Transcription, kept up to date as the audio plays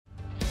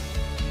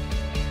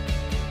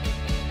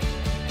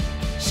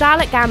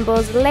Charlotte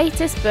Gamble's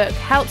latest book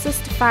helps us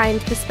to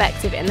find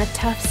perspective in the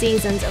tough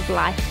seasons of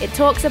life. It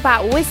talks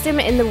about wisdom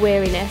in the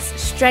weariness,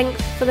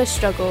 strength for the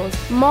struggles,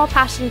 more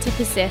passion to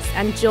persist,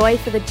 and joy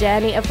for the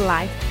journey of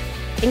life.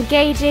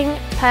 Engaging,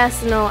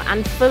 personal,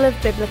 and full of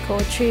biblical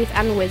truth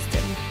and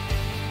wisdom.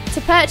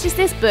 To purchase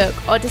this book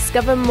or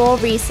discover more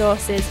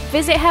resources,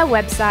 visit her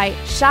website,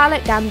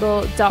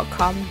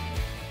 charlottegamble.com.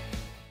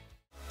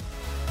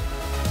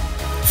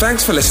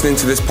 Thanks for listening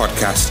to this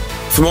podcast.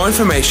 For more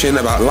information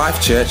about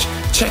Life Church,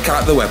 check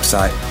out the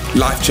website,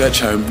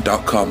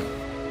 lifechurchhome.com.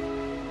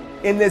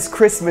 In this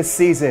Christmas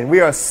season, we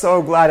are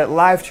so glad at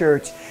Life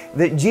Church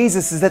that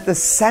Jesus is at the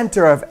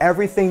center of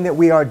everything that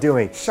we are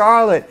doing.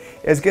 Charlotte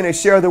is going to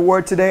share the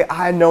word today.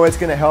 I know it's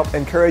going to help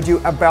encourage you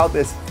about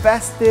this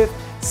festive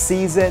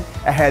season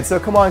ahead. So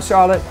come on,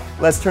 Charlotte,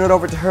 let's turn it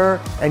over to her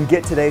and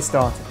get today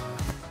started.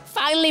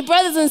 Finally,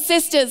 brothers and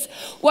sisters,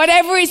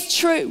 whatever is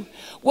true,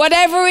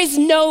 whatever is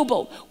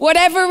noble,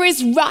 whatever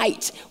is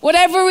right,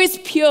 whatever is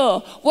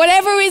pure,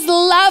 whatever is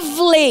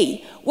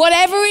lovely,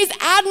 whatever is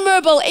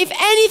admirable, if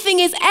anything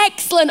is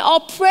excellent or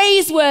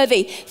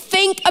praiseworthy,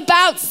 think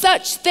about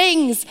such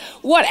things.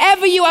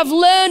 Whatever you have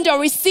learned or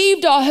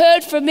received or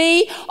heard from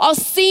me or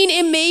seen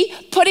in me,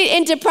 put it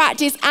into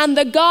practice, and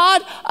the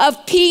God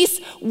of peace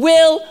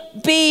will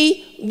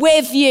be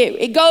with you.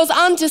 It goes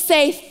on to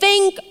say,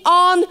 think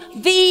on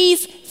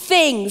these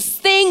things.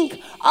 Think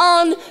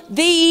on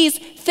these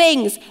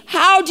things.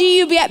 How do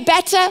you get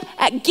better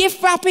at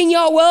gift wrapping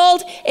your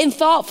world in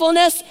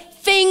thoughtfulness?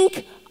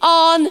 Think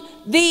on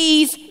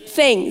these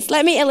things.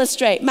 Let me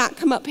illustrate. Matt,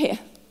 come up here.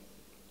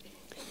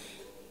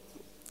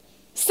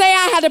 Say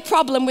I had a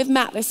problem with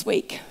Matt this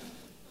week.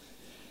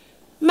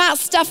 Matt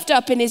stuffed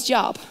up in his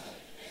job.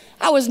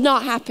 I was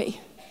not happy.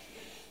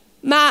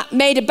 Matt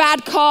made a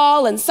bad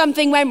call and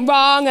something went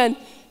wrong, and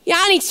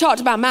I need to talk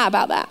to Matt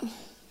about that.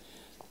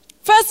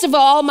 First of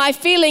all, my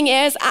feeling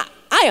is I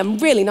am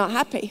really not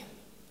happy.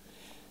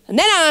 And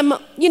then I'm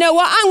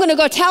going to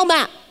go tell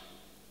Matt.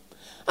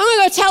 I'm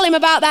going to go tell him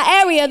about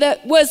that area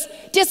that was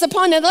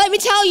disappointing. Let me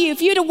tell you,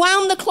 if you'd have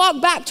wound the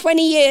clock back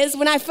 20 years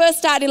when I first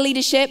started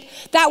leadership,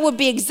 that would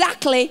be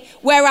exactly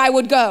where I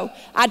would go.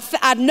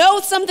 I'd know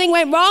something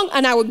went wrong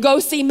and I would go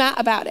see Matt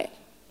about it.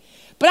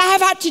 But I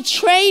have had to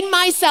train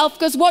myself,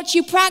 because what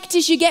you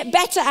practice, you get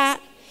better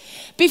at.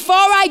 Before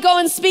I go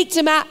and speak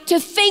to Matt, to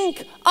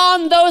think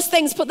on those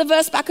things. Put the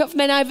verse back up from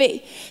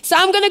NIV. So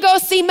I'm going to go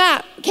see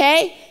Matt,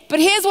 okay? But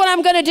here's what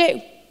I'm going to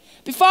do.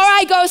 Before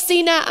I go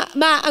see Matt,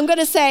 I'm going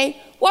to say,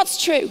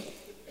 what's true?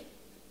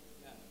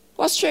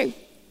 What's true?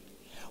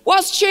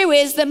 What's true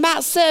is that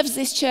Matt serves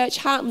this church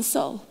heart and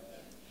soul.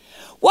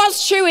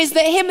 What's true is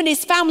that him and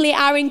his family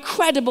are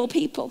incredible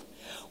people.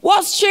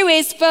 What's true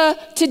is, for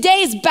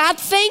today's bad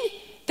thing,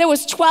 there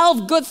was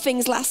 12 good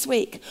things last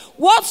week.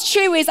 What's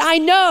true is I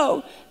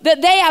know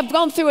that they have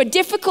gone through a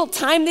difficult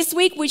time this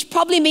week, which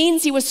probably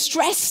means he was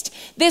stressed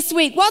this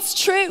week. What's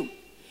true?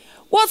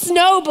 What's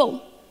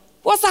noble?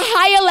 What's a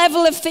higher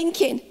level of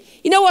thinking?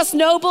 You know what's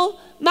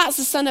noble? Matt's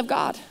the son of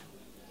God.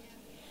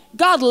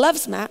 God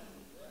loves Matt.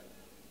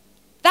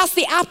 That's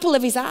the apple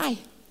of his eye.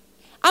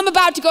 I'm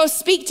about to go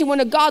speak to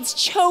one of God's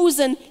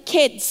chosen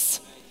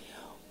kids.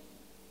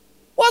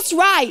 What's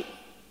right?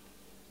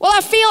 Well,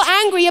 I feel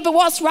angry, but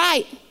what's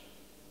right?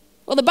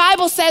 Well, the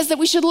Bible says that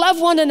we should love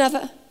one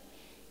another.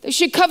 They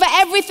should cover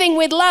everything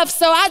with love.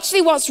 So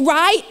actually what's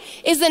right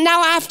is that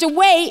now I have to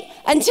wait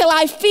until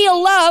I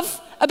feel love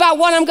about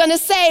what I'm going to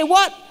say.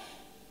 What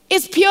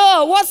is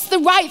pure? What's the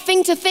right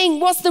thing to think?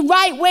 What's the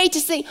right way to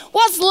think?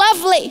 What's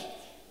lovely?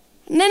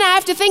 And then I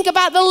have to think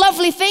about the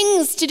lovely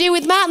things to do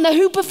with Matt and the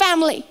Hooper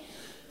family,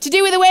 to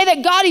do with the way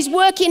that God is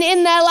working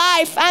in their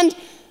life. And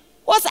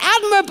what's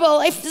admirable?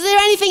 Is there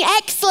anything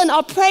excellent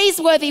or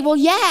praiseworthy? Well,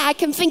 yeah, I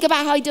can think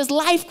about how he does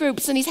life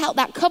groups, and he's helped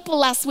that couple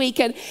last week,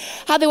 and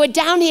how they were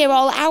down here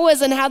all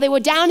hours, and how they were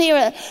down here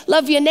at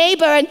Love Your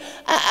Neighbor. And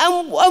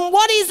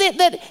what is it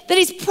that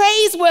is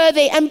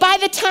praiseworthy? And by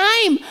the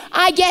time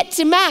I get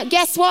to Matt,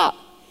 guess what?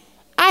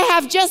 I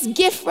have just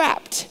gift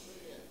wrapped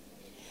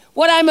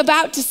what I'm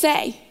about to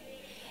say.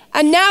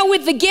 And now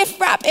with the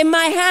gift wrap in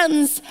my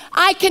hands,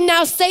 I can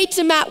now say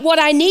to Matt what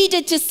I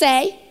needed to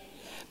say.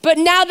 But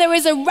now there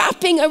is a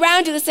wrapping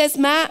around it that says,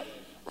 Matt,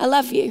 I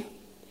love you.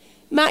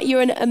 Matt,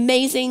 you're an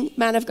amazing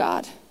man of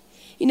God.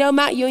 You know,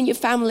 Matt, you and your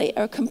family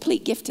are a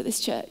complete gift to this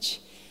church.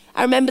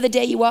 I remember the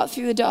day you walked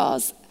through the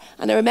doors,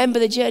 and I remember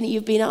the journey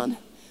you've been on.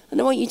 And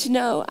I want you to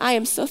know, I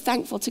am so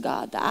thankful to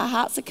God that our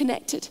hearts are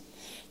connected,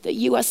 that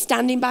you are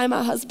standing by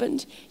my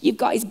husband. You've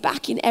got his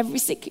back in every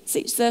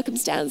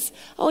circumstance.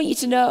 I want you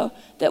to know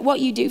that what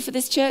you do for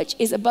this church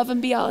is above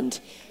and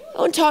beyond.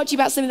 I want to talk to you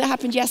about something that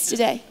happened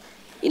yesterday.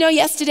 You know,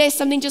 yesterday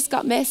something just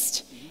got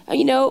missed. And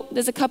you know,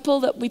 there's a couple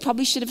that we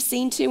probably should have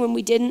seen to and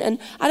we didn't. And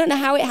I don't know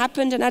how it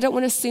happened, and I don't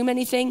want to assume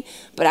anything,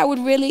 but I would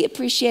really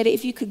appreciate it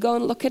if you could go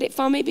and look at it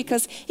for me,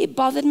 because it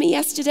bothered me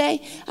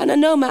yesterday. And I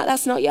know, Matt,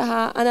 that's not your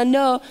heart. And I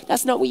know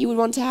that's not what you would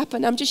want to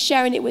happen. I'm just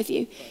sharing it with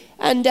you.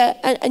 And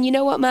you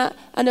know what, Matt?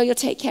 I know you'll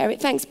take care of it.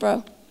 Thanks,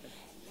 bro.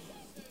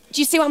 Do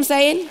you see what I'm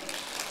saying?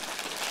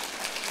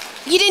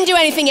 You didn't do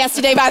anything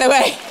yesterday, by the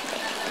way.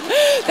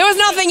 There was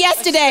nothing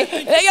yesterday.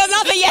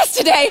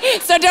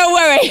 So don't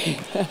worry.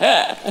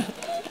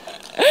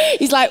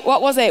 He's like,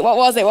 what was it?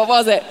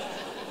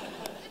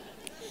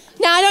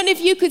 Now, I don't know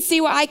if you could see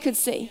what I could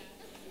see,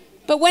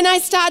 but when I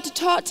started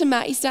to talk to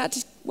Matt, he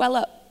started to well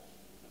up.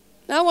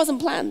 That wasn't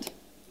planned.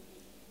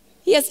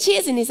 He has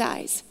tears in his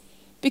eyes,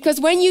 because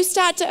when you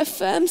start to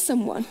affirm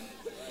someone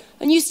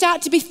and you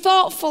start to be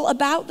thoughtful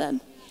about them,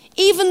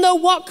 even though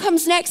what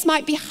comes next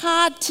might be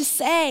hard to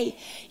say,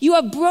 you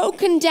have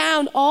broken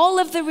down all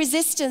of the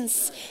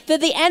resistance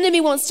that the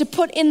enemy wants to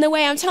put in the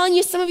way. I'm telling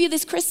you, some of you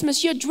this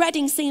Christmas, you're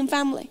dreading seeing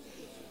family.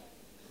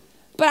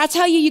 But I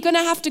tell you, you're going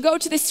to have to go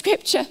to this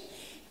scripture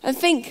and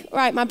think,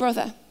 right, my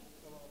brother.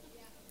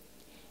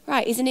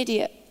 Right, he's an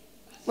idiot.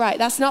 Right,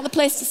 that's not the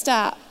place to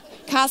start.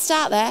 Can't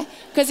start there.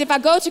 Because if I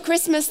go to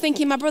Christmas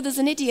thinking my brother's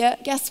an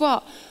idiot, guess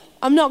what?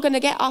 I'm not going to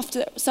get off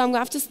to, so I'm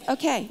going to have to,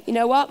 okay, you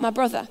know what? My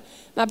brother.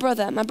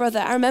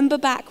 I remember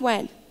back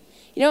when.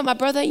 You know what, my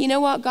brother? You know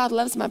what? God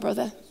loves my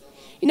brother.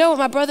 You know what,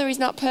 my brother? He's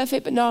not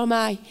perfect, but nor am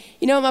I.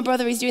 You know what, my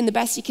brother? He's doing the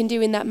best he can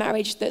do in that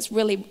marriage that's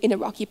really in a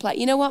rocky place.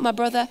 You know what, my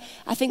brother?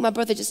 I think my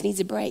brother just needs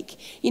a break.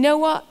 You know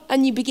what?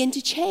 And you begin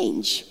to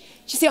change. Do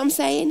you see what I'm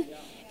saying?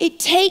 It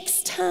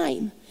takes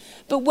time.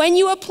 But when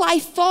you apply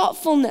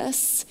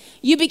thoughtfulness,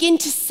 you begin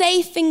to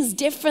say things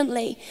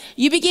differently.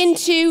 You begin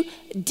to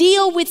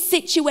deal with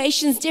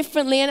situations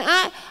differently. And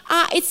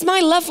it's my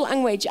love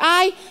language.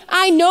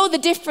 I know the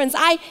difference.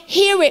 I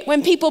hear it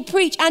when people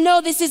preach. I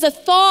know this is a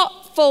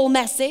thoughtful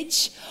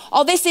message,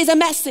 or this is a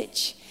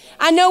message.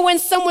 I know when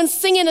someone's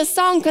singing a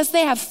song because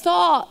they have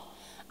thought.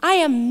 I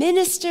am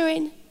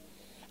ministering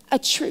a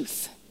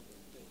truth.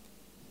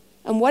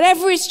 And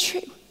whatever is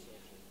true,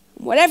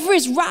 whatever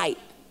is right,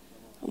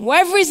 and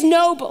whatever is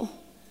noble,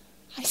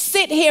 I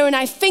sit here and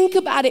I think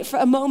about it for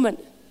a moment,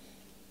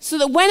 so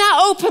that when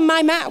I open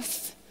my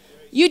mouth,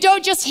 you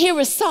don't just hear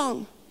a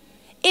song.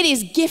 It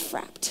is gift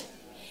wrapped.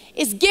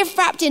 It's gift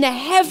wrapped in a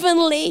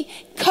heavenly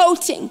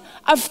coating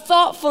of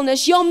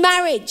thoughtfulness. Your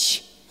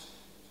marriage,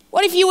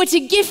 what if you were to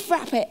gift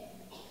wrap it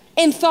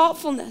in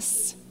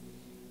thoughtfulness?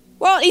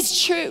 What is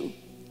true?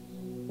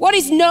 What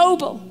is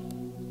noble?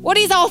 What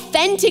is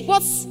authentic?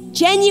 What's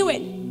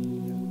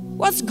genuine?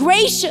 What's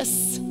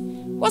gracious?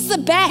 What's the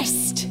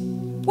best?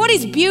 What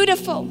is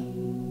beautiful?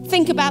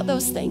 Think about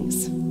those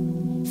things.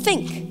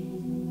 Think.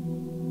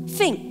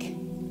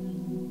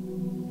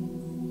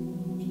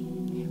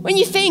 When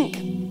you think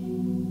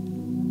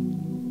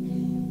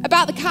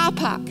about the car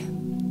park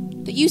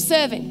that you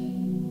serve in,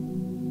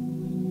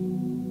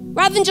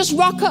 rather than just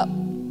rock up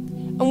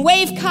and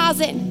wave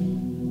cars in,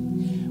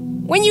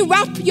 when you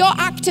wrap your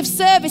act of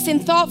service in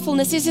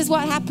thoughtfulness, this is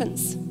what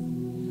happens.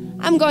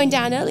 I'm going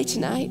down early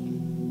tonight.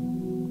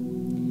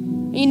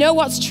 And you know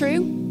what's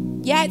true?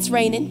 Yeah, it's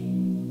raining,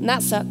 and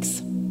that sucks.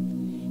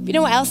 But you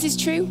know what else is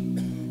true?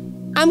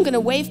 I'm going to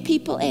wave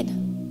people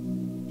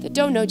in that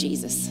don't know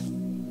Jesus.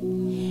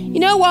 You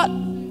know what?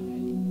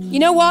 You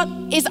know what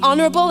is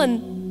honorable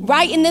and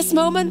right in this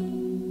moment?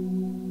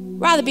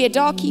 Rather be a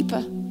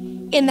doorkeeper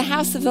in the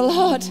house of the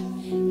Lord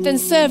than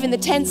serve in the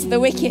tents of the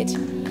wicked.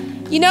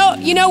 You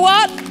know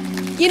what?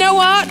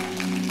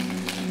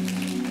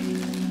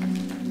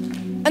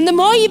 And the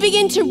more you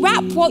begin to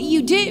wrap what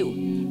you do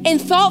in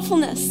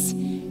thoughtfulness,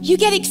 you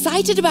get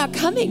excited about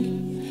coming.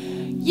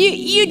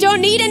 You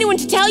don't need anyone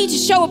to tell you to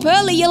show up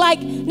early. You're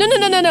like, no.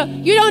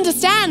 You don't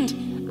understand.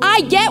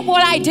 I get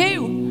what I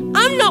do.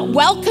 I'm not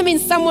welcoming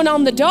someone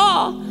on the door.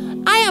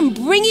 I am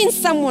bringing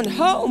someone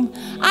home.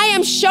 I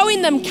am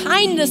showing them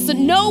kindness that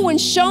no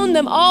one's shown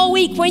them all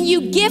week. When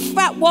you gift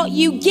wrap what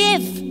you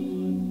give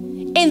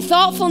in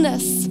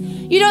thoughtfulness,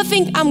 you don't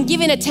think I'm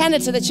giving a tenner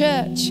to the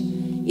church.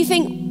 You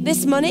think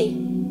this money,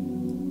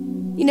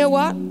 you know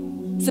what?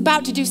 It's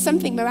about to do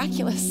something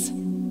miraculous.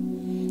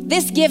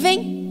 This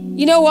giving,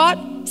 you know what?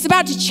 It's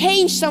about to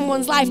change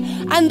someone's life.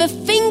 And the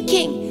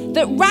thinking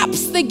that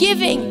wraps the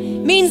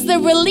giving means the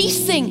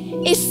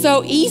releasing is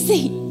so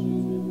easy.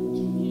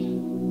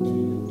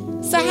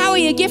 So how are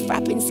your gift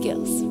wrapping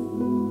skills?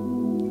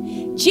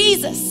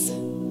 Jesus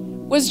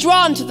was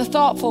drawn to the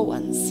thoughtful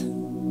ones.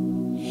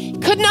 He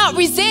could not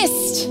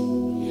resist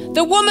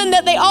the woman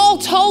that they all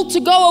told to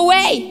go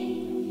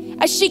away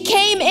as she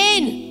came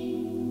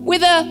in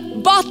with a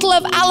bottle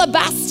of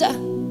alabaster.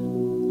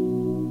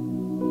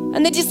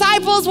 And the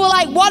disciples were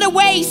like, what a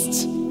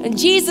waste. And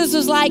Jesus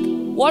was like,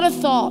 what a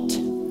thought.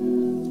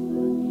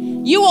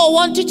 You all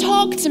want to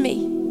talk to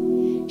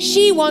me.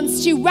 She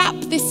wants to wrap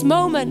this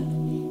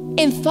moment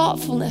in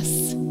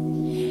thoughtfulness.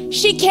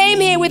 She came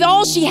here with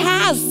all she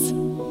has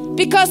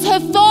because her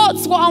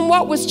thoughts were on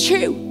what was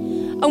true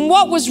and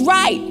what was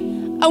right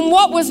and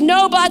what was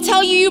noble. I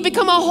tell you, you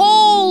become a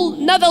whole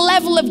nother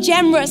level of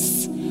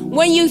generous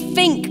when you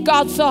think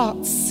God's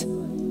thoughts.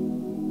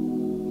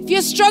 If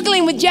you're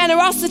struggling with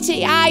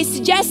generosity, I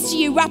suggest to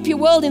you, wrap your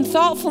world in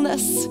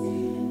thoughtfulness.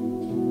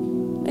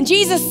 And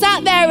Jesus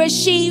sat there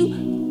as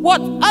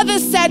what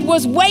others said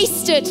was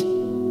wasted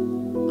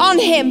on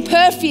him,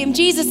 perfume.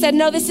 Jesus said,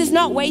 no, this is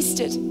not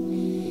wasted.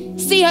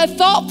 See, her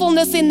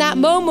thoughtfulness in that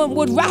moment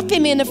would wrap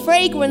him in a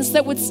fragrance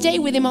that would stay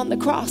with him on the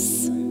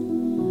cross.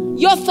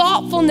 Your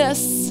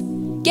thoughtfulness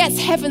gets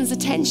heaven's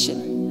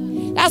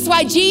attention. That's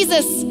why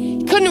Jesus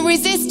couldn't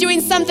resist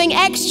doing something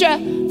extra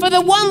for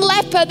the one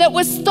leper that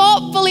was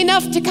thoughtful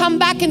enough to come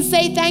back and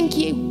say thank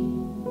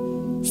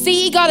you.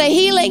 See, he got a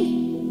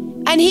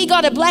healing and he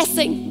got a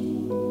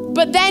blessing.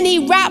 But then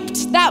he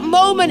wrapped that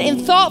moment in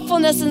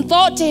thoughtfulness and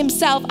thought to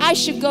himself, I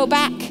should go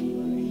back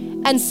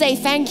and say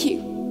thank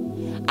you.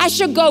 I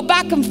should go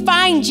back and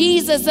find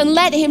Jesus and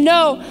let him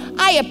know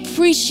I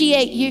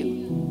appreciate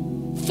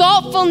you.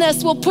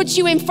 Thoughtfulness will put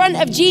you in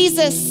front of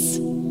Jesus,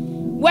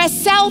 where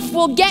self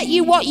will get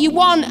you what you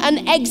want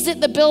and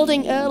exit the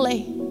building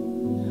early.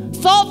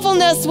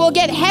 Thoughtfulness will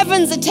get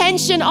heaven's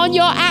attention on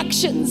your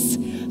actions.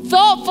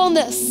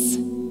 Thoughtfulness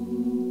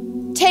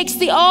takes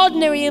the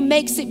ordinary and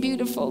makes it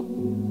beautiful.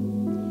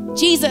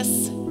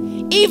 Jesus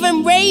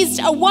even raised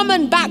a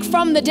woman back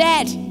from the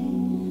dead,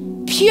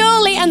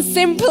 purely and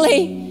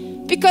simply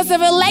because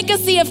of a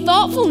legacy of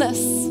thoughtfulness.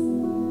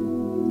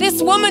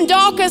 This woman,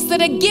 Dorcas,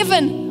 that had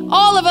given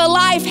all of her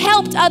life,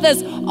 helped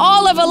others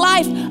all of her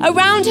life,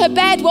 around her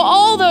bed were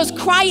all those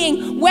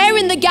crying,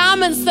 wearing the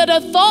garments that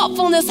her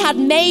thoughtfulness had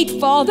made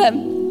for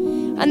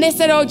them. And they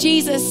said, oh,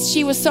 Jesus,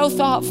 she was so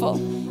thoughtful.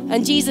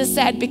 And Jesus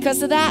said,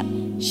 because of that,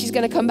 she's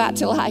going to come back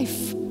to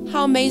life.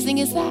 How amazing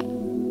is that?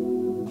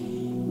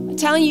 I'm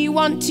telling you, you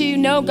want to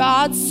know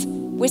God's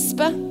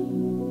whisper?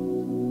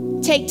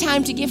 Take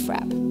time to gift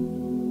wrap.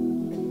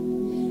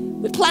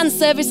 We plan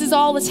services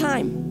all the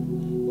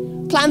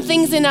time, plan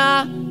things in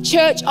our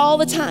church all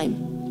the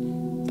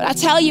time. But I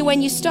tell you,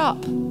 when you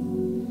stop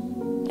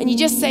and you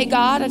just say,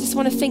 God, I just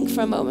want to think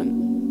for a moment.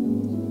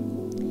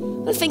 I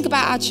want to think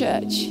about our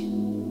church.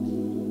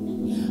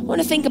 I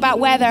want to think about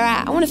where they're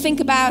at. I want to think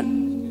about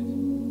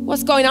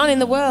what's going on in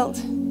the world.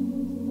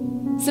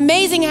 It's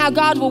amazing how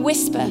God will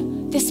whisper,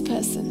 this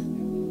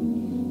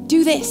person,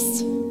 do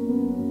this.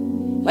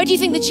 Where do you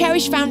think the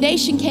Cherish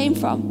Foundation came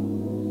from?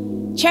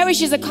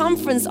 Cherish is a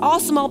conference,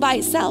 awesome all by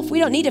itself. We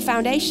don't need a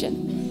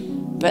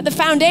foundation. But the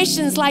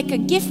foundation's like a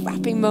gift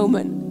wrapping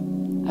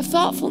moment of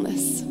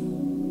thoughtfulness.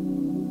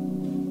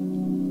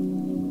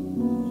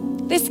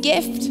 This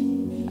gift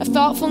of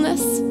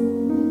thoughtfulness,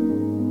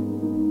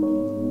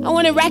 I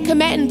want to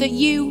recommend that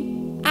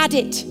you add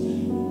it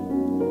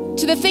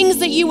to the things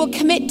that you will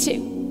commit to,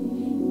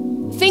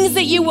 things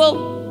that you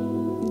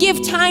will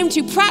give time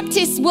to.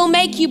 Practice will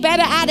make you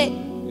better at it.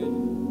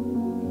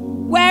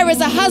 Where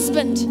as a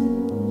husband,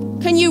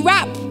 can you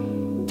wrap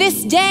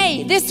this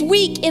day, this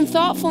week in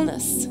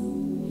thoughtfulness?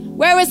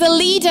 Where as a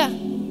leader,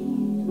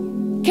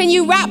 can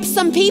you wrap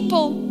some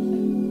people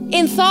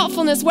in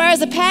thoughtfulness? Where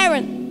as a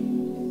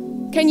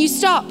parent, can you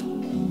stop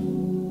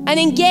and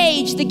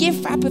engage the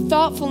gift wrap of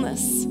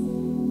thoughtfulness?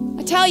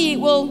 I tell you, it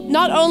will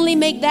not only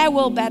make their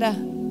world better,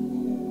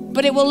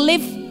 but it will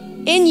live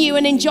in you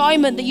an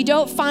enjoyment that you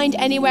don't find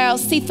anywhere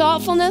else. See,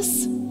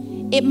 thoughtfulness,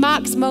 it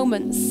marks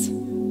moments,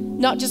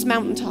 not just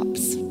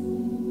mountaintops.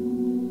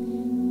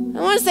 I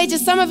want to say to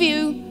some of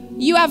you,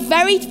 you have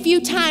very few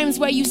times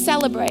where you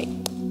celebrate.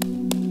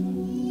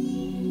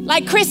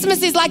 Like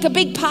Christmas is like a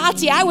big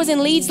party. I was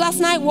in Leeds last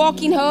night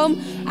walking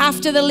home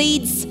after the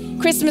Leeds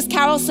Christmas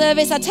carol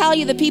service. I tell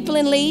you, the people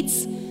in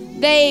Leeds,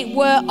 they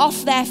were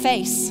off their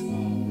face.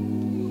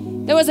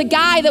 There was a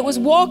guy that was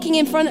walking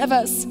in front of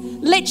us,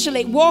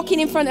 literally walking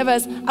in front of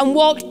us, and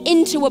walked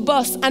into a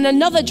bus, and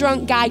another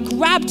drunk guy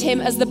grabbed him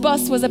as the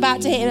bus was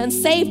about to hit him and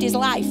saved his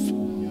life.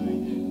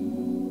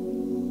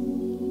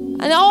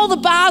 And all the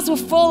bars were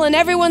full and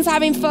everyone's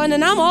having fun,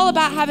 and I'm all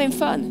about having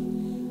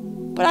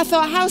fun. But I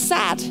thought, how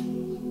sad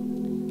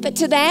that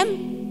to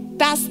them,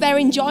 that's their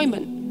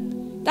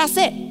enjoyment. That's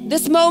it.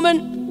 This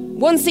moment,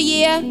 once a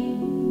year,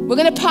 we're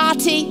going to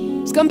party.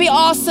 It's going to be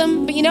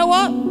awesome. But you know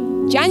what?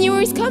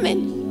 January's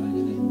coming.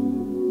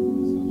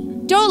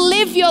 Don't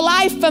live your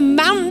life for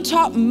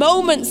mountaintop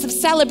moments of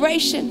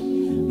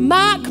celebration.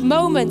 Mark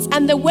moments.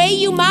 And the way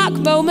you mark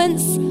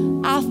moments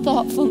are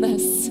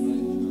thoughtfulness.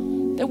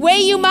 The way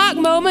you mark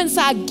moments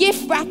are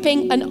gift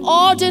wrapping an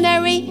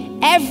ordinary,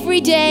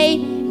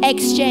 everyday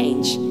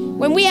exchange.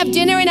 When we have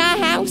dinner in our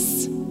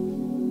house,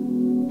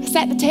 I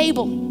set the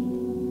table.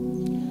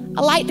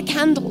 I light the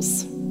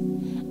candles.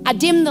 I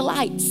dim the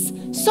lights.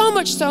 So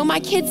much so, my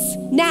kids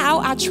now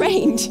are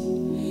trained.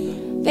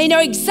 They know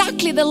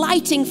exactly the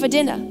lighting for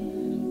dinner.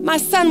 My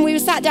son, we were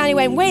sat down, he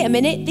went, wait a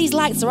minute, these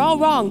lights are all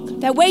wrong.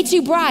 They're way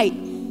too bright.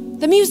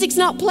 The music's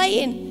not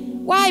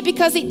playing. Why?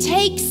 Because it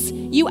takes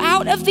you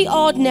out of the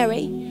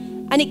ordinary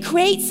and it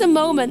creates a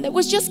moment that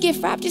was just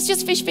gift wrapped. It's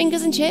just fish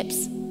fingers and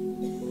chips.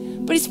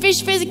 But it's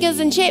fish fingers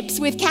and chips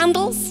with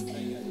candles,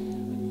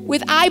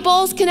 with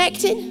eyeballs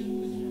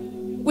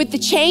connecting, with the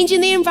change in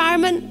the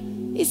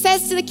environment. It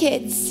says to the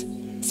kids,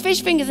 it's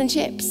fish fingers and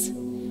chips,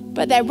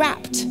 but they're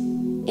wrapped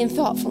in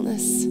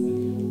thoughtfulness.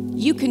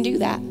 You can do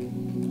that.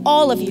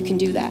 All of you can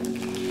do that.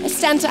 Let's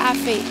stand to our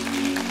feet.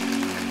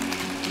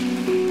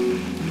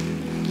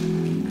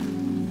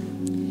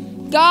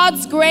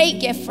 God's great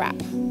gift wrap.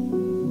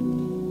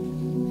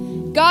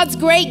 God's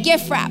great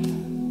gift wrap.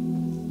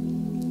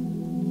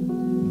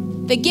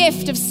 the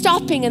gift of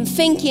stopping and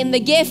thinking, the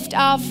gift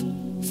of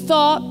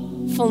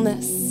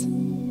thoughtfulness.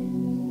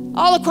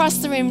 All across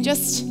the room,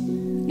 just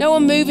no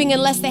one moving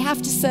unless they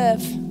have to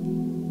serve.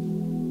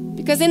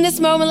 Because in this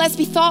moment, let's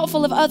be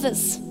thoughtful of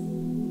others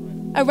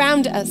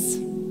around us.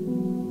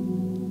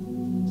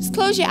 Just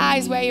close your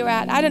eyes where you're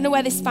at. I don't know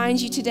where this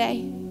finds you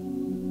today.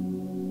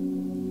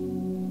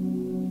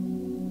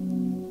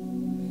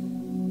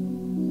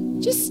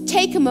 Just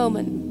take a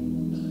moment.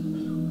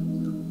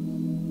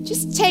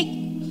 Just take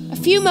a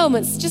few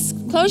moments. Just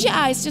close your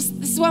eyes. This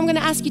is what I'm going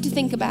to ask you to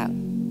think about.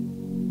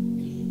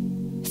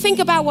 Think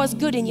about what's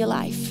good in your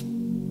life.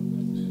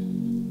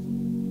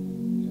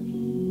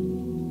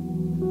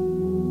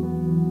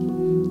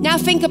 Now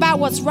think about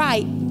what's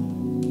right.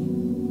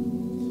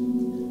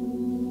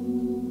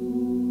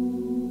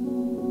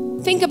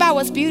 Think about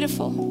what's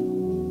beautiful.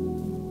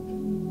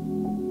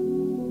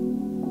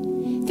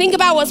 Think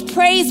about what's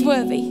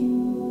praiseworthy.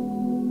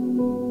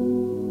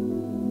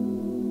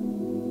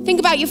 Think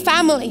about your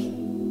family.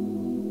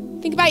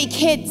 Think about your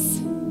kids.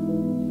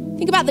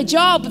 Think about the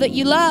job that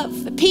you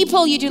love, the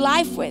people you do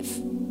life with.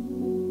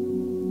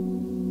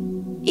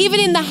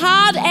 Even in the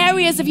hard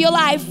areas of your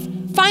life,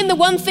 find the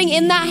one thing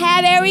in that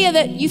hard area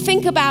that you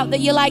think about that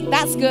you're like,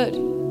 that's good.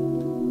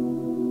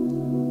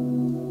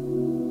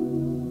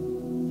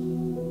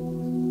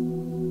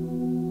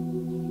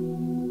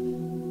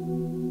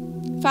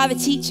 Father,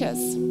 teach us.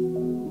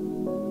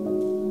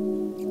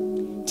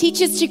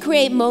 Teach us to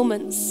create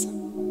moments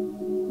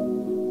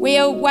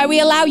where we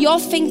allow your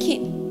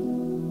thinking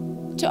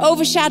to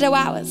overshadow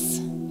ours.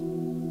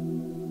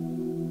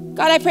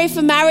 God, I pray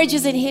for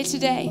marriages in here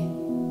today.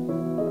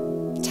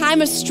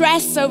 Time of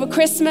stress over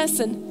Christmas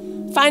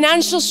and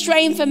financial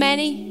strain for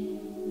many.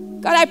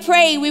 God, I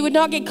pray we would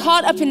not get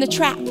caught up in the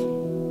trap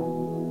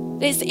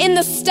that it's in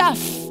the stuff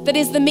that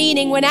is the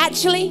meaning, when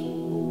actually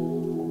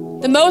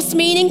the most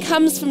meaning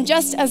comes from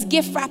just us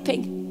gift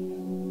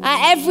wrapping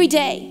our every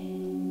day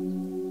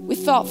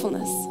with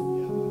thoughtfulness.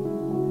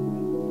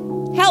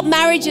 Help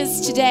marriages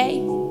today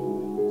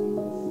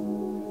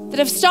that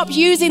have stopped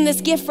using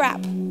this gift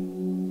wrap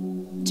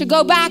to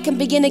go back and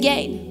begin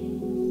again.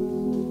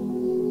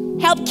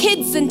 Help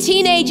kids and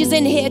teenagers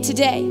in here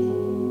today.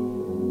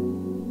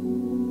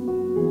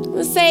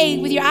 Let's say,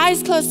 with your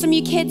eyes closed, some of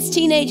you kids,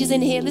 teenagers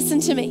in here, listen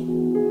to me.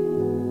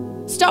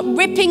 Stop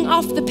ripping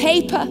off the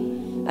paper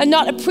and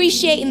not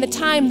appreciating the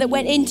time that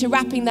went into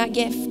wrapping that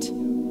gift.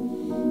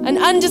 And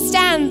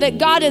understand that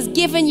God has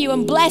given you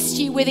and blessed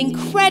you with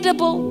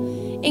incredible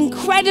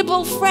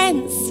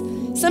friends.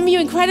 Some of you,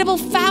 incredible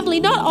family.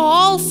 Not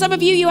all. Some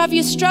of you, you have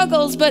your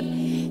struggles, but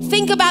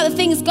think about the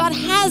things God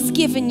has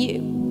given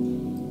you.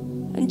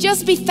 And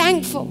just be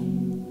thankful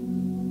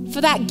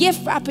for that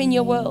gift wrap in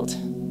your world.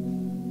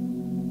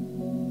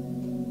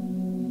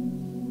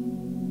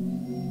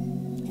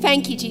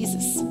 Thank you,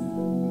 Jesus.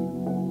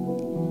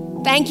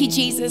 Thank you,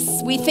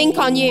 Jesus. We think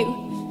on you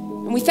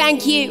and we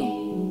thank you.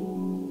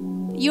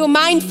 You were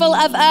mindful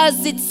of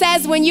us. It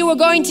says when you were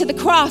going to the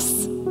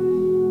cross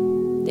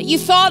that you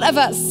thought of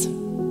us.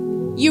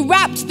 You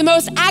wrapped the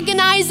most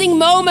agonizing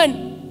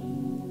moment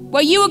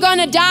where you were going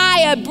to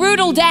die a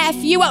brutal death.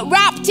 You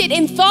wrapped it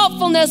in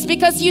thoughtfulness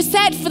because you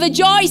said, for the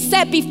joy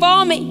set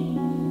before me.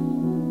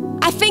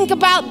 I think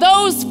about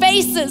those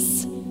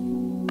faces.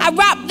 I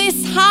wrap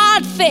this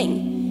hard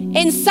thing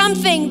in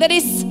something that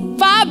is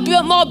far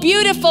more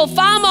beautiful,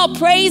 far more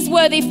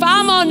praiseworthy,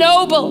 far more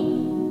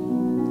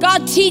noble.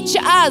 God, teach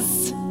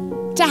us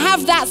to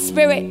have that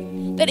spirit,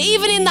 that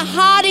even in the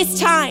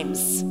hardest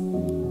times,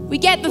 we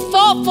get the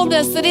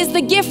thoughtfulness that is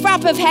the gift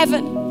wrap of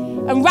heaven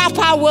and wrap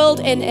our world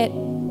in it.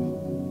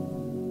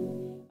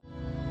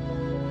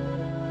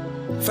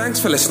 Thanks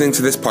for listening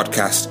to this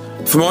podcast.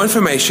 For more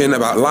information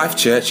about Life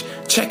Church,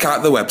 check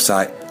out the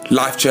website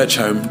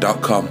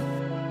lifechurchhome.com.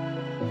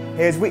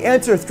 As we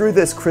enter through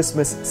this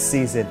Christmas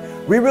season,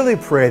 we really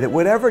pray that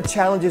whatever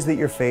challenges that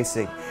you're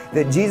facing,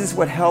 that Jesus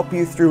would help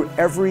you through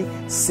every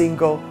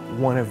single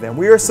one of them.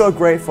 We are so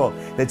grateful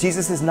that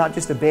Jesus is not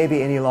just a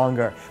baby any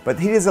longer, but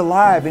He is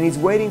alive and He's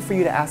waiting for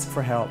you to ask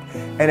for help.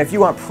 And if you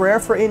want prayer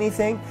for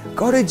anything,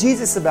 go to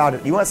Jesus about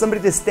it. You want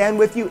somebody to stand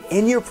with you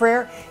in your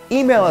prayer?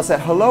 Email us at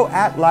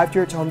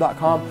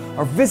hello@lifechurchhome.com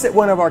or visit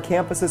one of our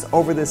campuses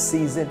over this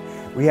season.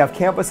 We have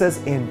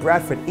campuses in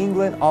Bradford,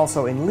 England,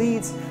 also in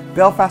Leeds,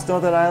 Belfast,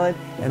 Northern Ireland,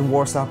 and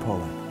Warsaw,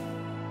 Poland.